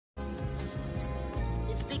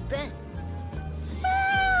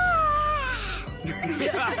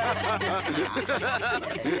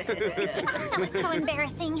That was so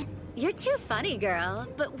embarrassing. You're too funny, girl.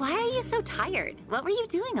 But why are you so tired? What were you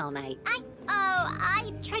doing all night?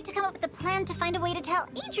 I tried to come up with a plan to find a way to tell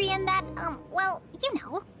Adrien that, well, you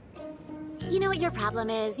know. You know what your problem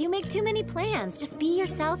is? You make too many plans. Just be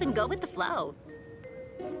yourself and go with the flow.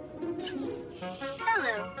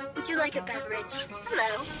 Hello, would you like a beverage?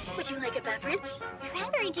 Hello, would you like a beverage?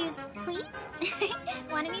 Cranberry juice, please.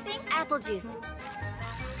 Want anything? Apple juice.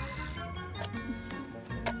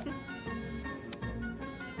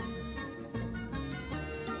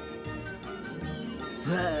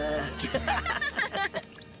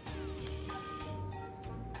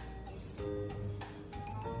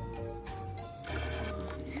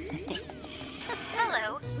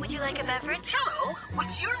 Hello, would you like a beverage? Hello,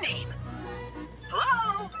 what's your name?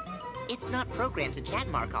 Hello? It's not programmed to chat,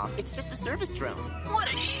 Markov. It's just a service drone.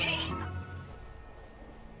 What a shame.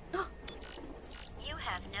 You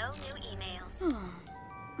have no new emails.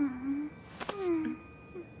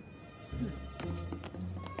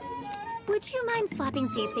 Would you mind swapping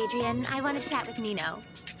seats, Adrien? I want to chat with Nino.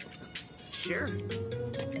 Sure.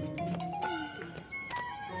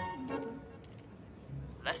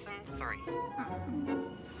 Lesson 3.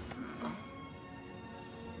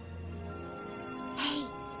 Hey.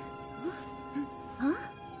 Huh?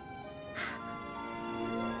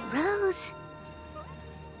 Rose.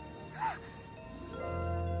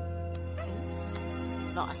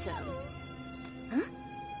 Awesome.